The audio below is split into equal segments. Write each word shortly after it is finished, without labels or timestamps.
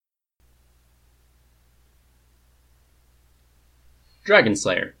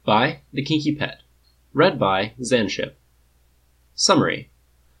Dragonslayer by The Kinky Pet. Read by Zanship. Summary.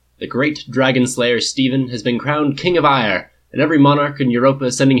 The great Dragonslayer Stephen has been crowned King of Ire, and every monarch in Europa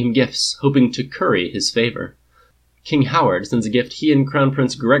is sending him gifts, hoping to curry his favor. King Howard sends a gift he and Crown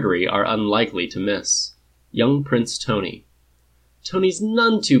Prince Gregory are unlikely to miss. Young Prince Tony. Tony's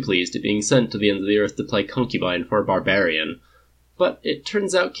none too pleased at being sent to the ends of the earth to play concubine for a barbarian, but it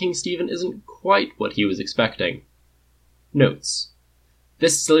turns out King Stephen isn't quite what he was expecting. Notes.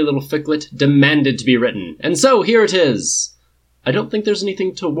 This silly little ficklet demanded to be written, and so here it is! I don't think there's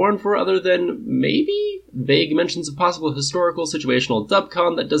anything to warn for other than, maybe, vague mentions of possible historical situational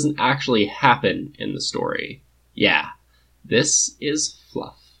dubcon that doesn't actually happen in the story. Yeah, this is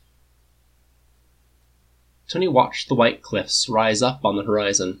fluff. Tony watched the white cliffs rise up on the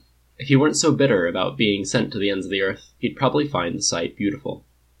horizon. If he weren't so bitter about being sent to the ends of the earth, he'd probably find the sight beautiful.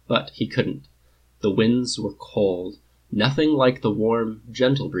 But he couldn't. The winds were cold, nothing like the warm,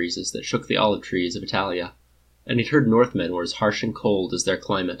 gentle breezes that shook the olive trees of Italia, and he'd heard Northmen were as harsh and cold as their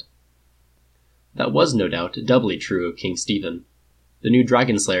climate. That was no doubt doubly true of King Stephen, the new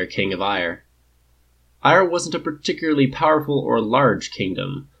Dragonslayer king of Ire. Ire wasn't a particularly powerful or large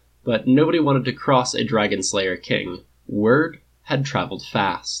kingdom, but nobody wanted to cross a Dragonslayer king. Word had traveled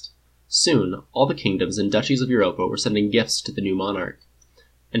fast. Soon, all the kingdoms and duchies of Europa were sending gifts to the new monarch,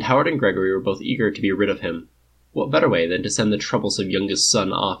 and Howard and Gregory were both eager to be rid of him. What better way than to send the troublesome youngest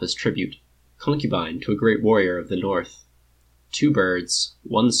son off as tribute, concubine to a great warrior of the north? 2 birds,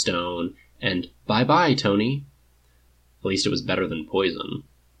 1 stone, and bye-bye, Tony. At least it was better than poison.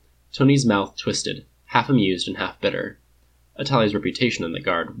 Tony's mouth twisted, half amused and half bitter. Atalia's reputation in the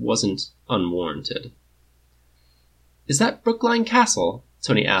guard wasn't unwarranted. "Is that Brookline Castle?"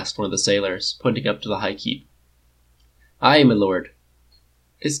 Tony asked one of the sailors, pointing up to the high keep. "Aye, my lord."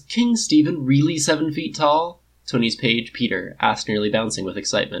 "Is King Stephen really 7 feet tall?" Tony's page, Peter, asked, nearly bouncing with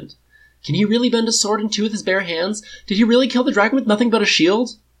excitement. "Can he really bend a sword in 2 with his bare hands? Did he really kill the dragon with nothing but a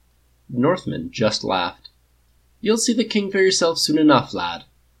shield?" The Northman just laughed. "You'll see the king for yourself soon enough, lad."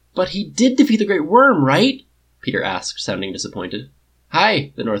 "But he did defeat the great worm, right?" Peter asked, sounding disappointed.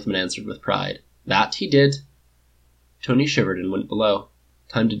 "Aye," the Northman answered with pride. "That he did." Tony shivered and went below.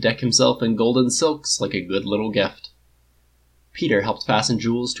 Time to deck himself in golden silks like a good little gift. Peter helped fasten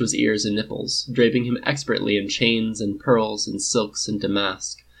jewels to his ears and nipples, draping him expertly in chains and pearls and silks and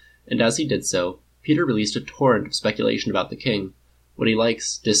damask, and as he did so, Peter released a torrent of speculation about the king, what he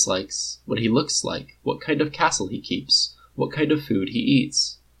likes, dislikes, what he looks like, what kind of castle he keeps, what kind of food he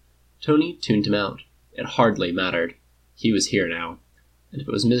eats. Tony tuned him out. It hardly mattered. He was here now, and if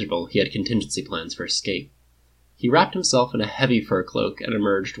it was miserable, he had contingency plans for escape. He wrapped himself in a heavy fur cloak and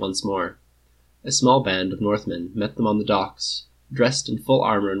emerged once more. A small band of Northmen met them on the docks, dressed in full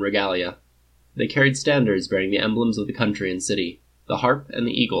armor and regalia. They carried standards bearing the emblems of the country and city, the harp and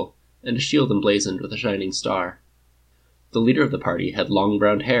the eagle, and a shield emblazoned with a shining star. The leader of the party had long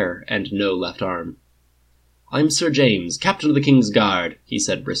brown hair and no left arm. "I'm Sir James, captain of the King's Guard," he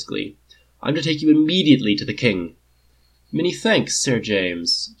said briskly. "I'm to take you immediately to the king." "Many thanks, Sir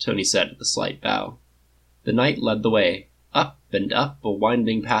James," Tony said with a slight bow. The knight led the way, up and up a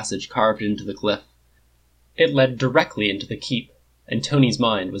winding passage carved into the cliff. It led directly into the keep, and Tony's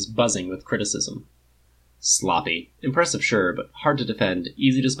mind was buzzing with criticism. Sloppy. Impressive, sure, but hard to defend,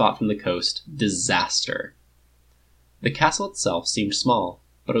 easy to spot from the coast. Disaster. The castle itself seemed small,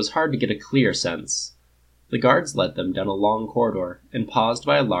 but it was hard to get a clear sense. The guards led them down a long corridor, and paused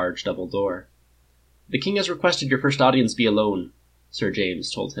by a large double door. "The king has requested your first audience be alone," Sir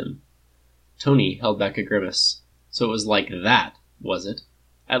James told him. Tony held back a grimace. So it was like that, was it?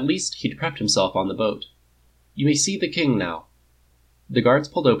 At least he'd prepped himself on the boat. "You may see the king now." The guards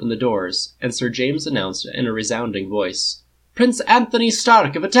pulled open the doors, and Sir James announced in a resounding voice, "Prince Anthony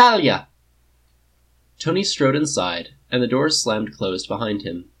Stark of Italia!" Tony strode inside, and the doors slammed closed behind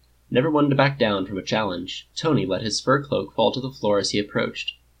him. Never one to back down from a challenge, Tony let his fur cloak fall to the floor as he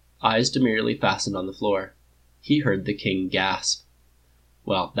approached. Eyes demurely fastened on the floor. He heard the king gasp.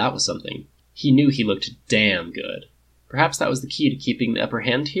 Well, that was something. He knew he looked damn good. Perhaps that was the key to keeping the upper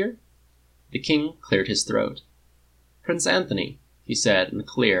hand here? The king cleared his throat. "Prince Anthony," he said in a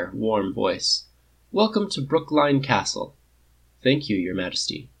clear, warm voice, "welcome to Brookline Castle." "Thank you, your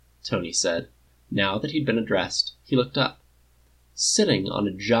majesty," Tony said. Now that he'd been addressed, he looked up. Sitting on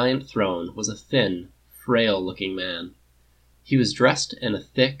a giant throne was a thin, frail-looking man. He was dressed in a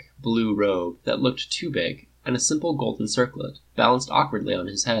thick, blue robe that looked too big, and a simple golden circlet balanced awkwardly on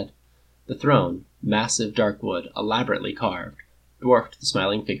his head. The throne, massive dark wood, elaborately carved, dwarfed the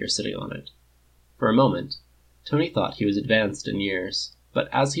smiling figure sitting on it. For a moment, Tony thought he was advanced in years, but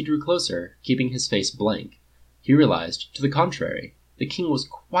as he drew closer, keeping his face blank, he realized, to the contrary, The king was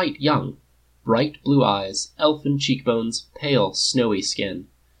quite young. Bright blue eyes, elfin cheekbones, pale, snowy skin.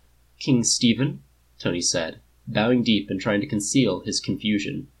 "King Stephen?" Tony said, bowing deep and trying to conceal his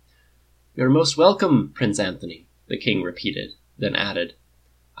confusion. "You're most welcome, Prince Anthony," the king repeated, then added,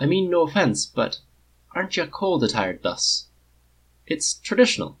 "I mean no offense, but aren't you cold attired thus?" "It's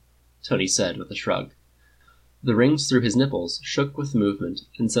traditional," Tony said with a shrug. The rings through his nipples shook with the movement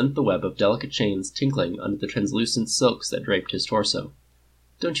and sent the web of delicate chains tinkling under the translucent silks that draped his torso.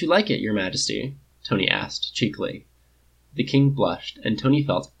 "Don't you like it, your majesty?" Tony asked cheekily. The king blushed, and Tony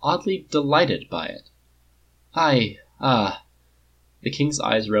felt oddly delighted by it. The king's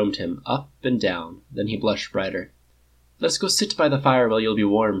eyes roamed him up and down, then he blushed brighter. "Let's go sit by the fire while you'll be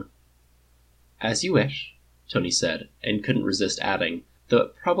warm." "As you wish," Tony said, and couldn't resist adding, though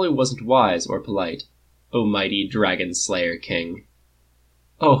it probably wasn't wise or polite, "O mighty Dragonslayer king."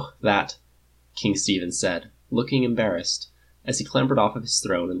 "Oh, that," King Stephen said, looking embarrassed, as he clambered off of his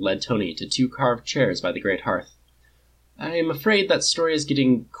throne and led Tony to 2 carved chairs by the great hearth. "I am afraid that story is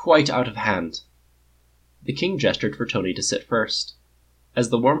getting quite out of hand." The king gestured for Tony to sit first. As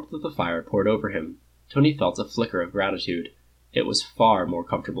the warmth of the fire poured over him, Tony felt a flicker of gratitude. It was far more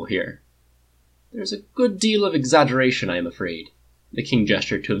comfortable here. "There's a good deal of exaggeration, I am afraid." The king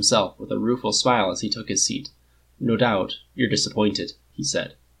gestured to himself with a rueful smile as he took his seat. "No doubt you're disappointed," he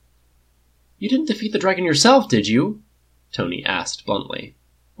said. "You didn't defeat the dragon yourself, did you?" Tony asked bluntly.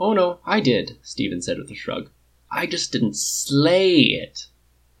 "Oh no, I did," Stephen said with a shrug. "I just didn't slay it."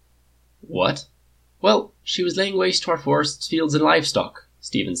 "What?" "Well, she was laying waste to our forests, fields, and livestock,"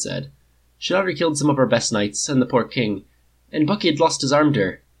 Stephen said. "She'd already killed some of our best knights and the poor king, and Bucky had lost his arm to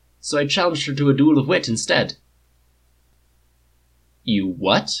her, so I challenged her to a duel of wit instead." "You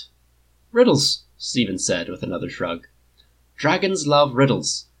what?" "Riddles," Stephen said with another shrug. "Dragons love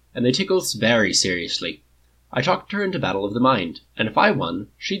riddles, and they take oaths very seriously. I talked her into battle of the mind, and if I won,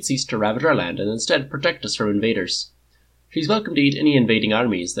 she'd cease to ravage our land and instead protect us from invaders. She's welcome to eat any invading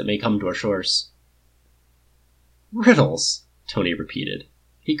armies that may come to our shores." "Riddles," Tony repeated.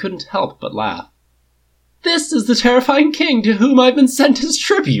 He couldn't help but laugh. "This is the terrifying king to whom I've been sent as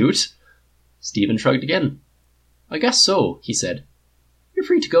tribute?" Stephen shrugged again. "I guess so," he said. "You're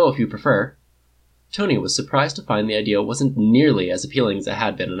free to go if you prefer." Tony was surprised to find the idea wasn't nearly as appealing as it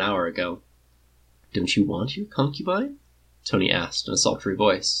had been an hour ago. "Don't you want your concubine?" Tony asked in a sultry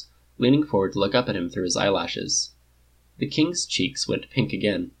voice, leaning forward to look up at him through his eyelashes. The king's cheeks went pink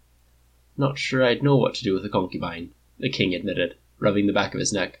again. "Not sure I'd know what to do with a concubine," the king admitted, rubbing the back of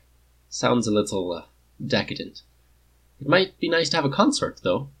his neck. "Sounds a little, decadent. It might be nice to have a consort,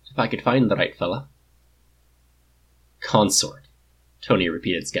 though, if I could find the right fella." "Consort," Tony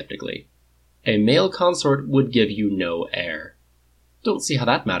repeated skeptically. "A male consort would give you no heir." "Don't see how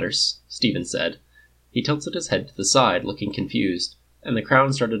that matters," Stephen said. He tilted his head to the side, looking confused, and the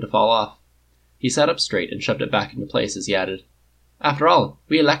crown started to fall off. He sat up straight and shoved it back into place as he added, "After all,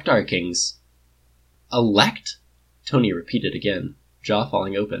 we elect our kings." "Elect?" Tony repeated again, jaw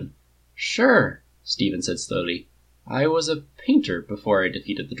falling open. "Sure," Stephen said slowly. "I was a painter before I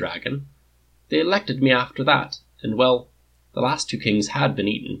defeated the dragon. They elected me after that, and well, the last 2 kings had been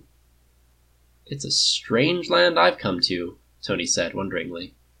eaten." "It's a strange land I've come to," Tony said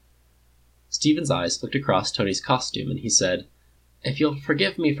wonderingly. Stephen's eyes looked across Tony's costume, and he said, "If you'll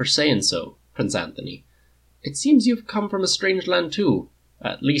forgive me for saying so, Prince Anthony, it seems you've come from a strange land too,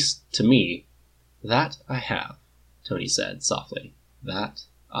 at least to me." "That I have," Tony said softly. "That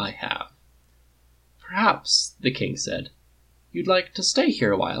I have." "Perhaps," the king said, "you'd like to stay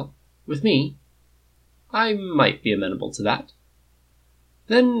here a while, with me?" "I might be amenable to that."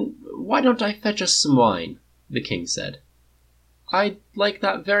 "Then why don't I fetch us some wine?" the king said. "I'd like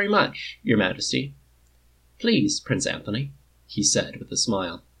that very much, your majesty." "Please, Prince Anthony," he said with a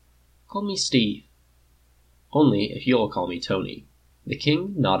smile. "Call me Steve." "Only if you'll call me Tony." The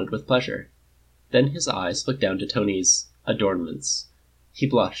king nodded with pleasure. Then his eyes looked down to Tony's adornments. He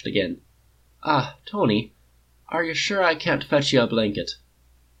blushed again. Tony, are you sure I can't fetch you a blanket?"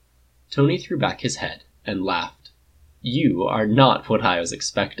 Tony threw back his head and laughed. "You are not what I was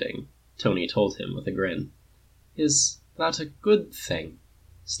expecting," Tony told him with a grin. "Is that a good thing?"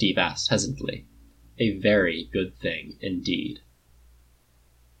 Steve asked hesitantly. "A very good thing indeed."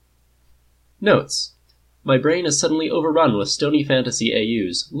 Notes. My brain is suddenly overrun with stony fantasy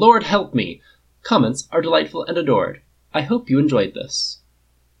AUs. Lord help me! Comments are delightful and adored. I hope you enjoyed this.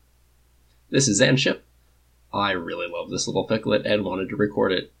 This is Zanship. I really love this little ficklet and wanted to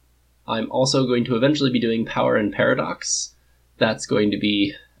record it. I'm also going to eventually be doing Power and Paradox. That's going to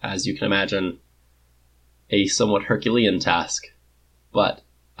be, as you can imagine, a somewhat Herculean task. But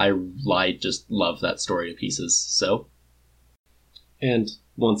I just love that story to pieces, so And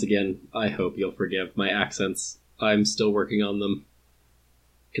once again, I hope you'll forgive my accents. I'm still working on them.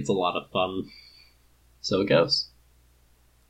 It's a lot of fun. So it goes.